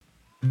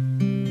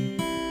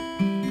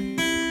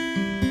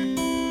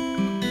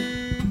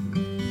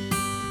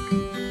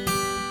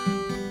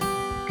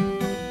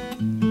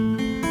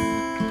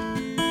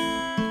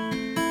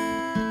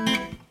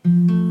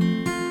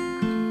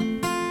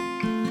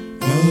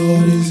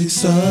heart is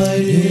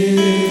excited.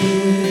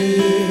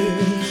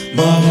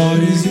 My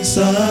heart is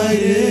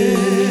excited.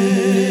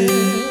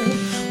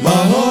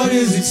 My heart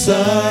is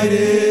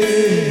excited.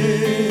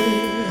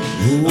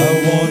 I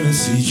wanna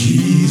see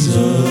Jesus.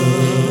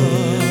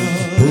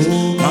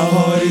 My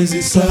heart is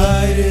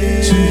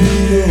excited.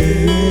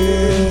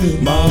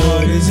 My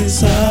heart is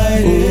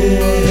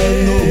excited.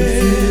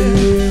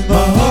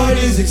 My heart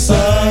is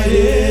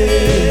excited.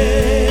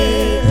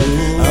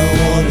 I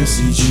wanna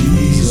see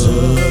Jesus.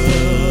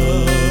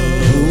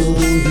 Oh,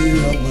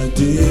 here I'm like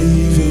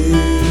David.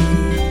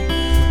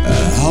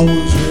 I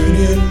was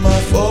hurting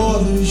my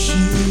father's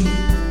sheep.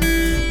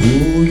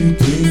 Oh, you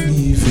gave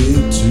me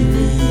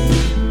victory.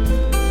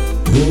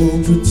 Oh,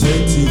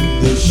 protecting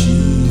the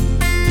sheep.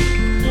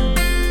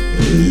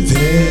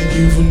 Then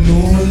you've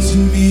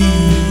anointed me.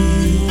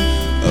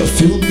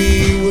 Fill me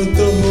with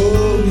the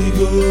Holy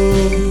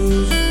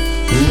Ghost.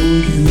 Oh,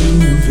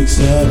 you've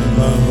excited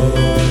my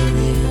heart.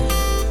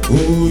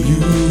 Oh,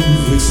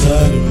 you've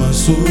excited my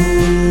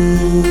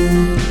soul.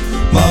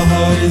 My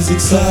heart is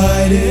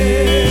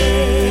excited.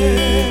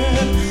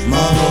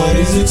 My heart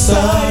is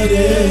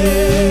excited.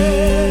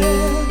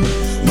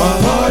 My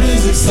heart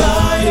is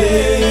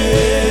excited.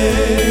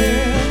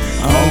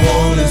 I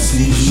wanna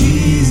see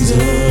Jesus.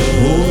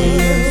 Oh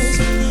yes,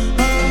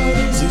 my heart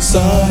is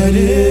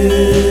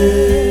excited.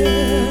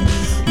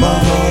 My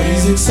heart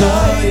is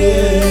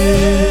excited.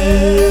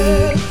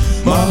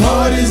 My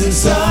heart is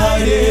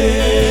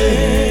excited.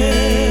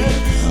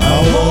 I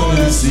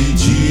wanna see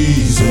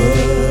Jesus.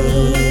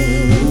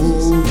 Oh,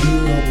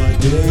 here on my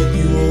dead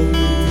you owe.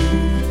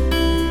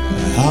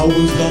 I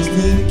was lost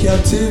in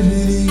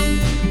captivity.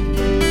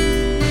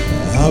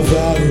 I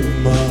vowed in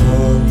my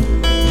heart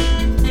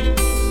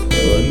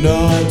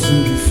not to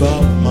be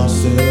found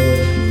myself.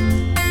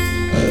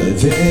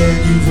 Then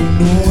you've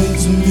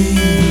anointed me,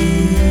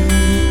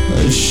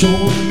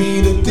 showing me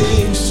the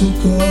things to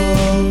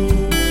come.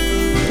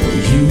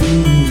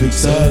 You've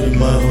excited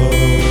my heart.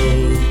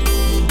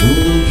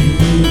 Oh,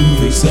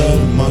 you've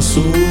excited my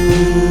soul.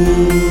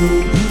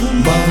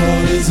 My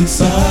heart is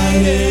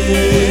excited.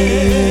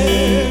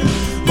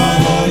 My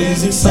heart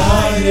is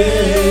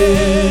excited.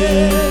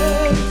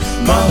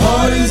 My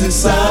heart is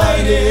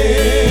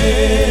excited.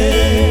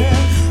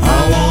 I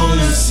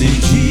wanna see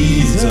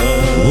Jesus.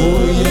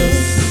 Oh yes,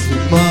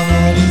 my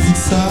heart is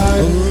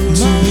excited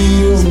to be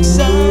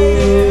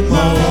excited.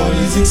 My heart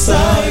is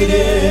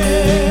excited.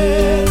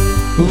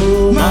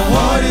 Oh, my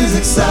heart is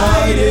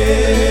excited.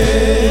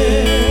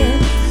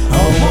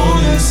 I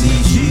wanna see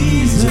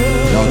Jesus.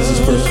 Y'all, this is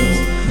personal.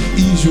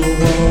 Is your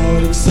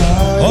heart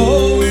excited?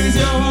 Oh, is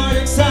your heart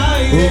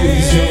excited? Oh,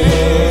 is your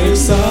heart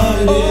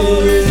excited? Oh,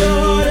 is your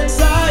heart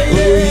excited?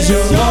 Oh, is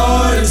your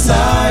heart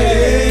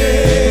excited?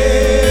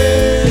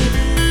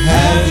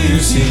 Have you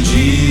seen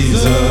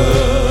Jesus?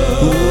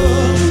 Oh,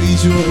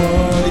 is your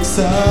heart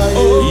excited?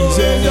 Oh,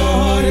 is your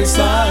heart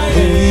excited?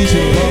 Oh, is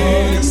your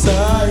heart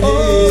excited? Oh,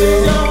 is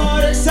your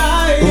heart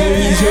excited? Oh,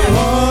 is your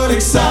heart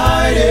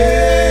excited?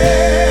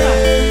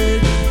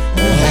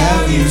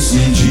 Have you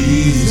seen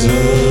Jesus?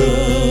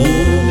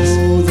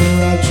 Oh, the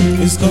rapture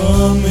is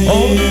coming.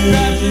 Oh, the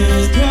rapture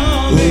is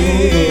coming.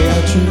 Oh, the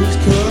rapture is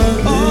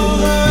coming. Oh,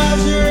 the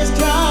rapture is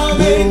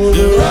coming. Oh,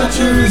 the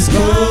rapture is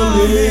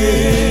coming.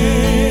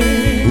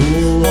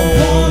 Oh, I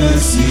wanna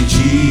see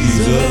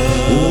Jesus.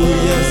 Oh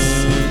yes,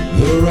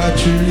 the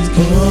rapture is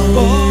coming.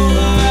 Oh,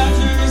 the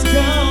rapture is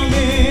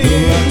coming. The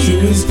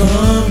rapture is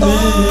coming. Oh,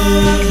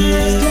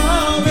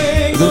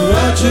 the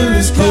rapture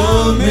is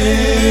coming.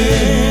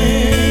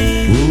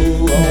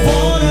 Oh, I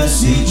wanna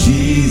see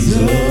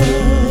Jesus.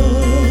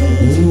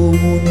 Oh,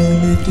 mon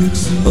âme est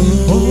excitée.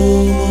 Oh,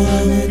 mon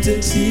âme est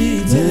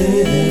excitée.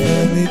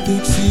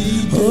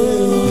 Oh,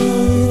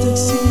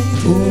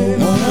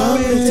 mon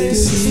âme est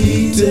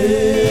excitée.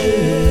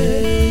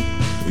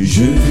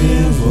 Je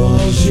viens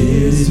voir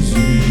Jésus.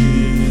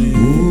 Oh,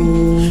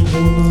 mon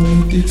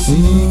âme est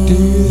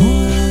excitée. Oh,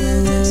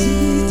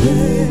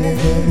 mon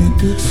âme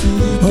est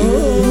excitée.